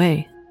Jodrey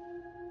away.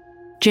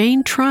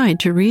 Jane tried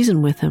to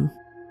reason with him.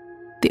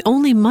 The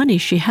only money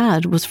she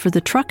had was for the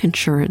truck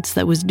insurance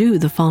that was due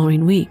the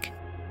following week.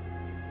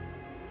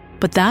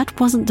 But that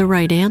wasn't the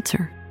right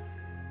answer.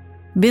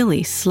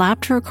 Billy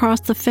slapped her across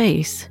the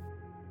face,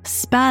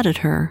 spat at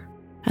her,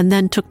 and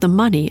then took the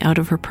money out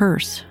of her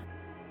purse.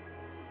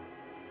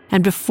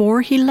 And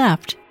before he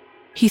left,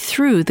 he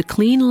threw the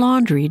clean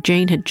laundry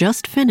Jane had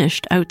just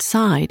finished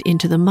outside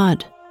into the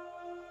mud.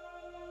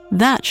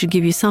 "That should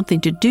give you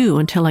something to do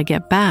until I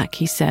get back,"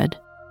 he said,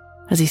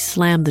 as he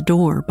slammed the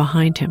door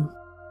behind him.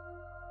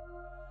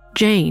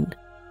 Jane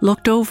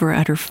looked over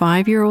at her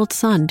 5-year-old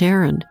son,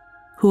 Darren,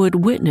 who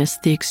had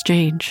witnessed the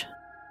exchange.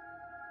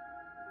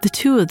 The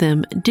two of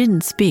them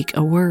didn't speak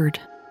a word.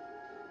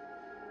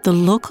 The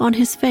look on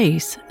his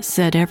face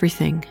said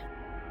everything.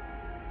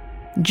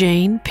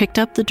 Jane picked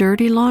up the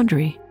dirty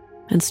laundry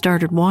and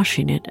started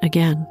washing it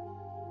again.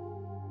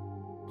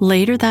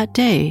 Later that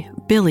day,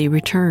 Billy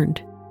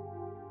returned.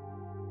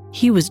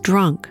 He was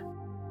drunk,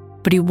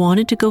 but he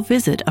wanted to go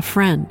visit a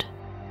friend.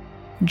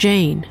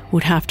 Jane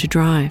would have to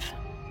drive.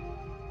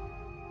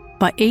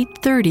 By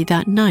 8:30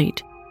 that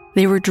night,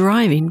 they were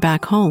driving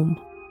back home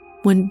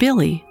when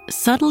Billy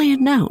suddenly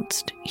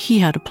announced he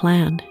had a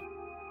plan.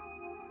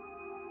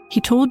 He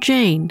told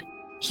Jane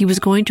he was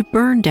going to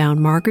burn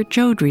down Margaret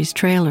Jodrey's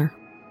trailer.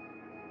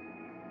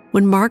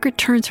 "When Margaret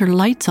turns her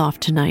lights off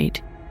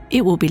tonight,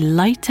 it will be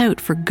lights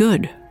out for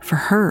good for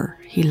her,"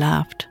 he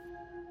laughed.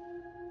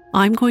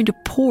 "I'm going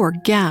to pour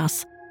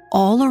gas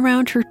all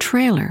around her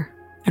trailer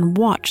and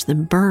watch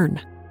them burn.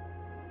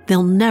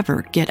 They'll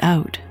never get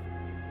out."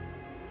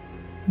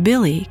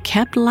 Billy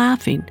kept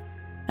laughing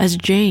as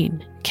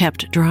Jane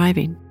kept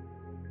driving.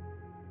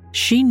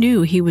 She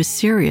knew he was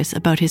serious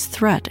about his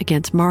threat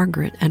against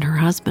Margaret and her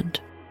husband.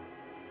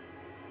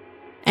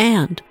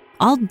 "And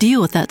I'll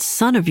deal with that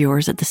son of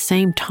yours at the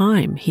same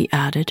time," he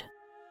added.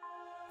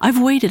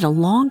 "I've waited a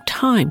long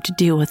time to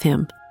deal with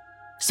him,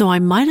 so I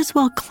might as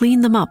well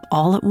clean them up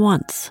all at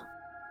once."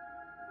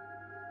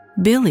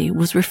 Billy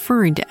was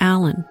referring to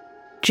Alan,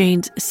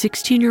 Jane's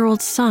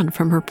 16-year-old son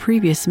from her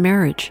previous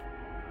marriage,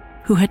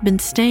 who had been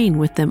staying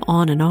with them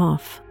on and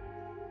off.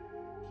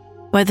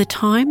 By the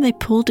time they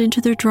pulled into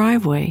their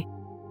driveway,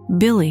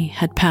 Billy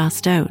had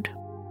passed out.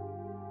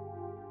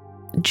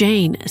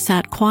 Jane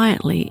sat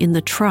quietly in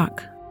the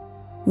truck,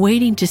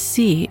 waiting to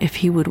see if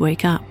he would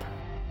wake up.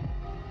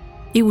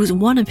 It was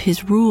one of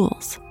his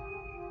rules.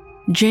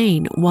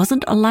 Jane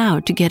wasn't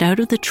allowed to get out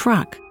of the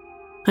truck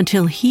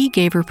until he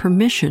gave her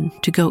permission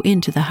to go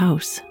into the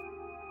house.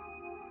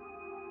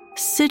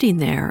 Sitting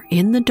there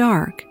in the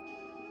dark,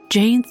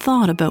 Jane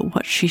thought about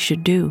what she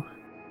should do.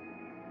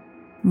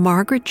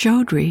 Margaret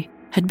Jodrey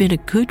had been a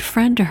good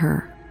friend to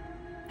her,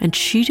 and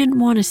she didn't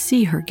want to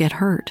see her get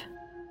hurt.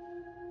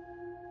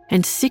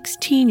 And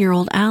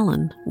 16-year-old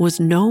Alan was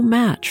no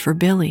match for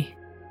Billy.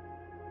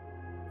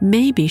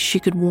 Maybe she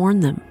could warn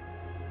them.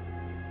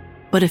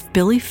 But if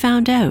Billy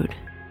found out,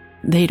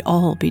 they'd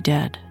all be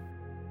dead.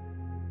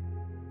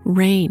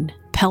 Rain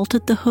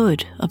pelted the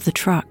hood of the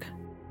truck.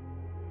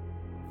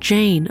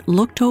 Jane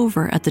looked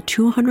over at the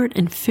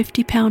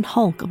 250-pound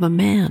hulk of a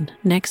man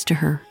next to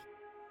her.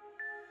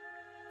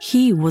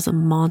 He was a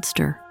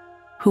monster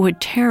who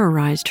had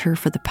terrorized her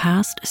for the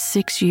past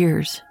 6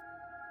 years.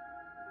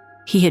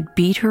 He had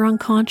beat her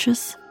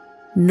unconscious,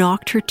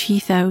 knocked her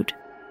teeth out,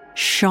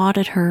 shot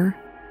at her,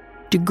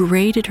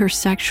 degraded her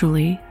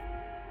sexually,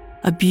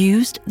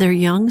 abused their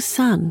young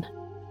son,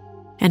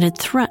 and had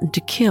threatened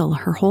to kill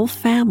her whole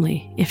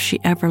family if she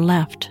ever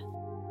left.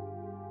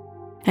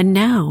 And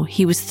now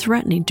he was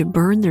threatening to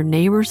burn their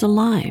neighbors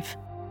alive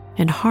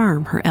and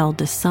harm her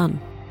eldest son.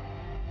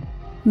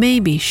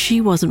 Maybe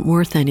she wasn't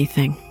worth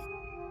anything.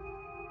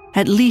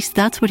 At least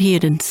that's what he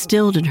had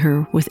instilled in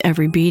her with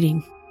every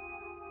beating.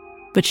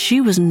 But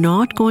she was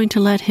not going to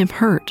let him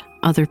hurt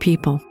other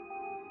people.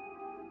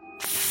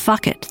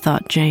 Fuck it,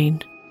 thought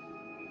Jane.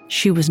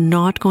 She was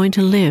not going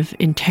to live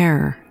in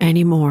terror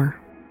anymore.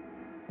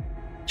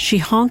 She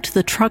honked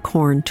the truck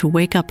horn to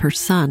wake up her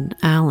son,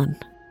 Alan.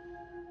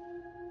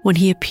 When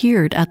he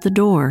appeared at the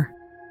door,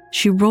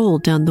 she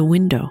rolled down the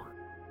window.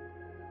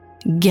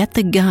 "Get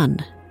the gun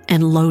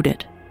and load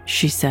it,"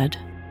 she said.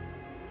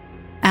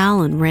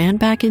 Alan ran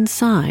back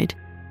inside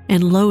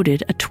and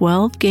loaded a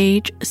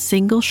 12-gauge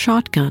single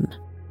shotgun,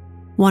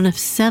 one of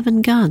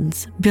 7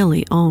 guns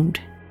Billy owned.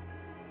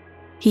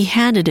 He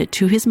handed it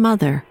to his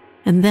mother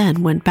and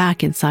then went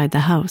back inside the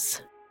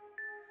house.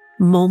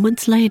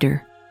 Moments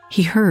later,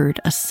 he heard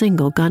a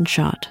single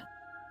gunshot.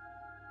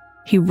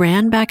 He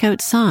ran back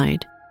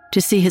outside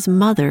to see his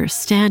mother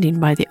standing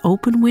by the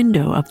open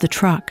window of the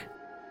truck.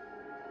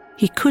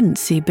 He couldn't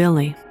see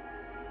Billy.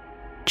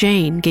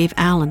 Jane gave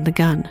Alan the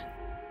gun.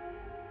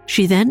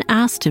 She then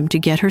asked him to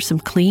get her some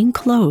clean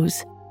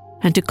clothes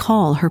and to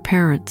call her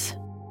parents.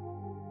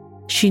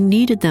 She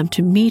needed them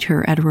to meet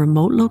her at a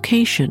remote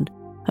location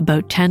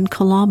about 10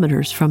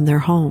 kilometers from their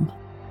home.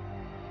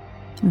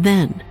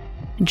 Then,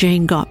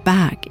 Jane got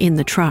back in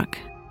the truck.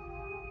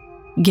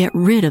 "Get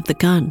rid of the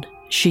gun,"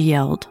 she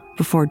yelled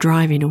before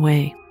driving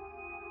away.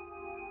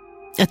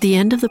 At the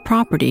end of the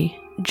property,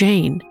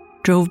 Jane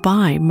drove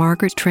by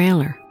Margaret's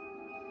trailer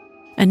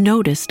and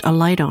noticed a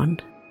light on.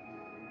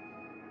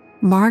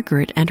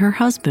 Margaret and her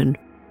husband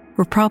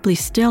were probably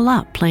still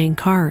up playing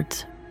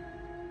cards.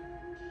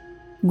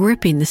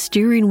 Gripping the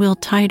steering wheel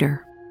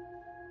tighter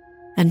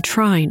and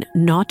trying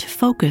not to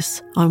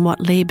focus on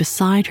what lay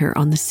beside her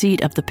on the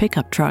seat of the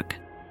pickup truck,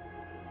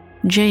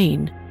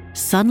 Jane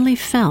suddenly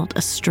felt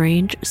a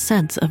strange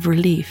sense of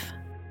relief.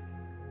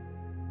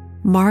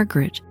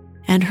 Margaret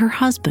and her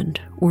husband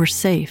were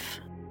safe.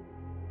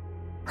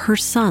 Her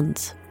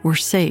sons were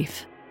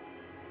safe.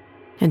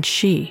 And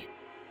she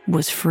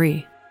was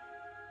free.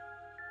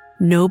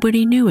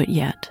 Nobody knew it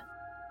yet,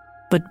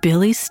 but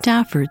Billy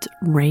Stafford's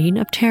reign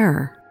of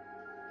terror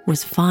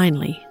was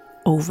finally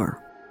over.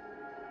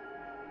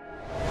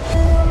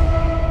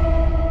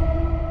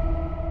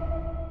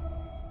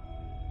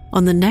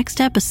 On the next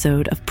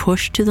episode of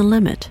Push to the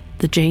Limit,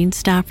 the Jane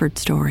Stafford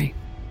story,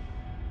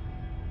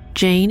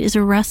 Jane is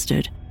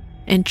arrested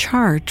and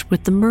charged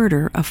with the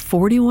murder of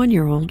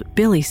 41-year-old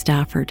Billy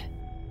Stafford,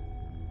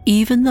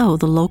 even though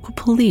the local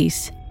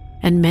police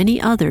and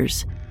many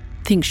others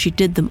think she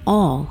did them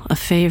all a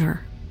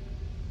favor.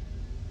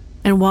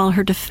 And while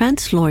her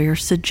defense lawyer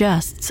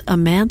suggests a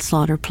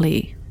manslaughter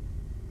plea,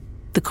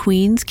 the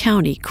Queens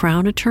County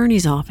Crown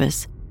Attorney's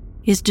Office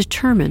is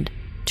determined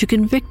to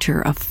convict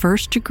her of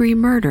first-degree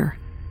murder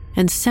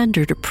and send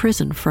her to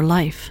prison for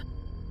life.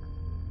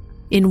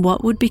 In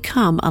what would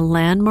become a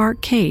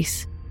landmark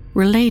case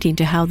relating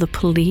to how the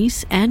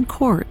police and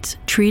courts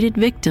treated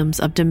victims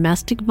of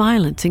domestic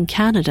violence in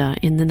Canada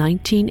in the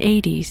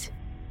 1980s.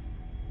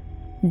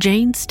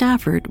 Jane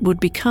Stafford would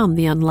become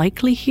the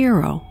unlikely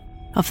hero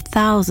of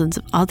thousands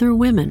of other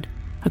women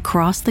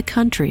across the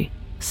country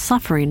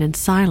suffering in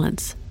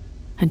silence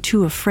and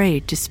too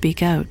afraid to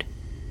speak out.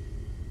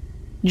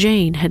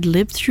 Jane had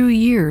lived through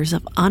years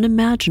of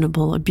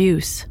unimaginable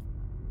abuse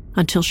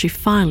until she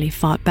finally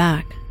fought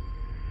back.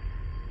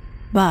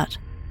 But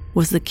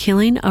was the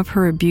killing of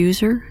her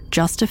abuser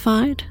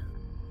justified?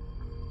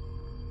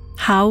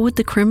 How would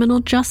the criminal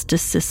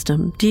justice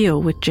system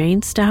deal with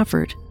Jane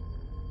Stafford?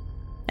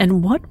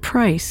 And what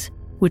price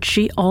would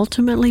she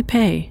ultimately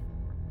pay?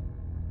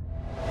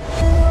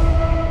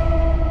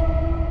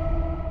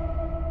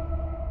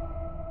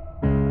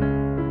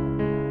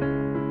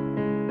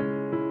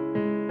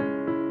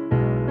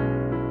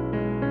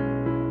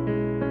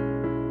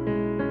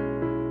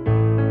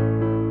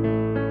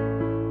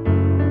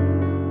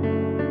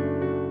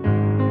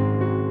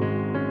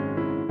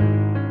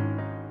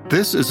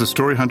 This is a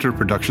Story Hunter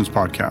Productions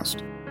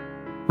podcast,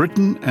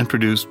 written and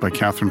produced by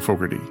Catherine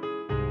Fogarty.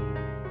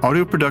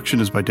 Audio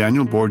production is by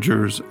Daniel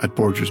Borgers at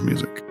Borgers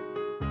Music.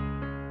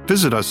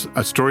 Visit us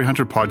at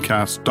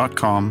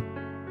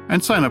storyhunterpodcast.com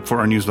and sign up for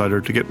our newsletter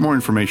to get more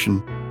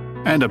information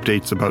and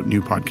updates about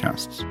new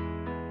podcasts.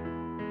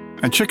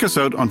 And check us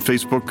out on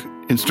Facebook,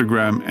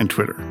 Instagram, and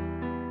Twitter.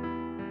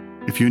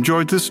 If you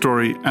enjoyed this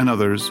story and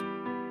others,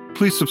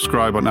 please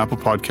subscribe on Apple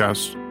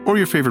Podcasts or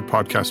your favorite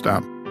podcast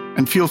app,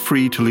 and feel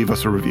free to leave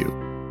us a review.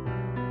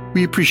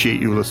 We appreciate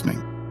you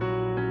listening.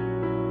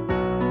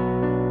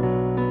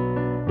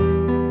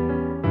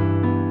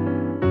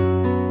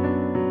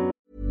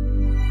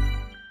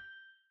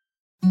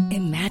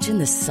 Imagine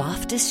the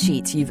softest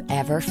sheets you've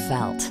ever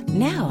felt.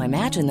 Now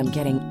imagine them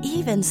getting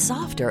even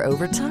softer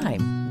over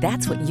time.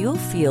 That's what you'll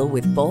feel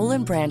with Boll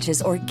 &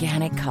 Branch's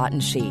organic cotton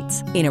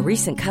sheets. In a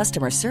recent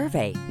customer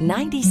survey,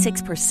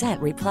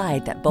 96%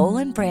 replied that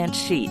Boll & Branch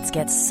sheets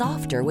get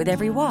softer with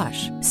every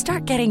wash.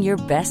 Start getting your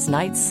best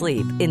night's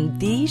sleep in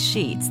these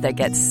sheets that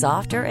get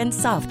softer and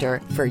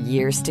softer for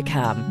years to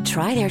come.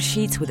 Try their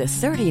sheets with a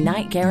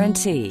 30-night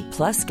guarantee.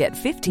 Plus, get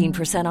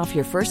 15% off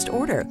your first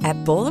order at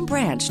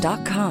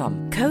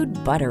bollandbranch.com. Code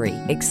BUTTERY.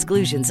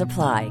 Exclusions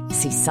apply.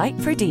 See site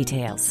for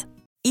details.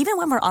 Even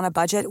when we're on a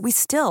budget, we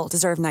still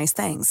deserve nice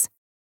things.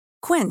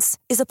 Quince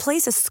is a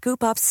place to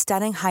scoop up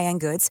stunning high-end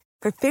goods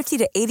for 50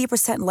 to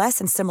 80% less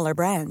than similar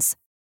brands.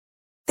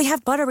 They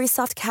have buttery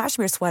soft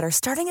cashmere sweaters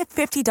starting at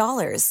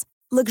 $50,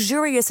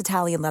 luxurious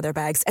Italian leather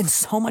bags, and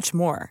so much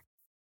more.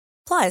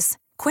 Plus,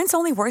 Quince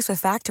only works with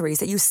factories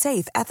that use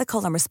safe,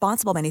 ethical, and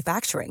responsible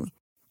manufacturing.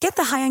 Get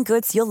the high-end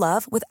goods you'll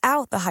love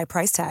without the high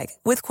price tag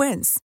with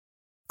Quince.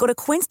 Go to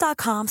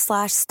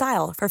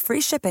quince.com/style for free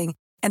shipping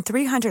and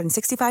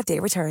 365-day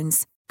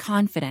returns.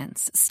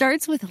 Confidence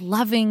starts with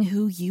loving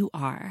who you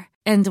are.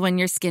 And when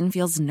your skin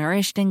feels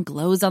nourished and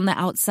glows on the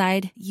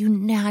outside, you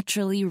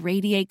naturally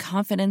radiate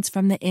confidence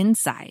from the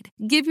inside.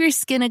 Give your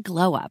skin a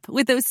glow up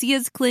with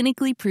Osea's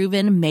clinically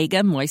proven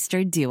Mega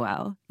Moisture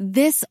Duo.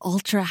 This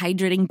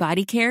ultra-hydrating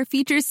body care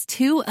features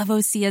two of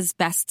Osea's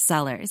best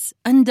sellers,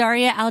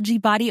 Undaria Algae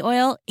Body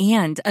Oil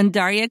and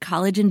Undaria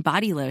Collagen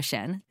Body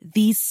Lotion.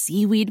 These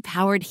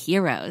seaweed-powered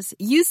heroes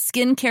use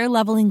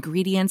skincare-level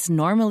ingredients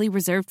normally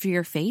reserved for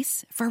your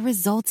face for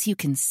results you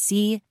can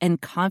see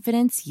and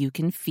confidence you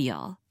can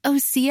feel.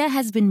 Osea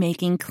has been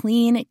making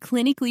clean,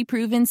 clinically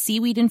proven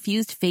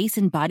seaweed-infused face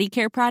and body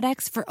care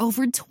products for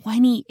over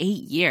 28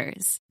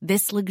 years.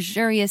 This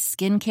luxurious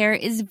skincare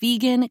is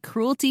vegan,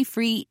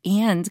 cruelty-free,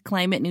 and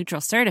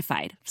climate-neutral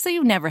certified, so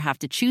you never have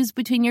to choose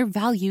between your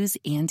values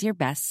and your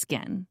best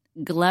skin.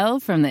 Glow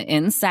from the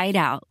inside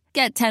out.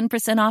 Get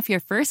 10% off your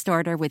first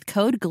order with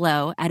code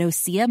GLOW at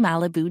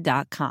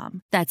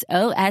OseaMalibu.com. That's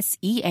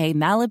OSEA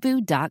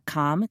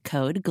Malibu.com,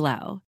 code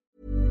GLOW.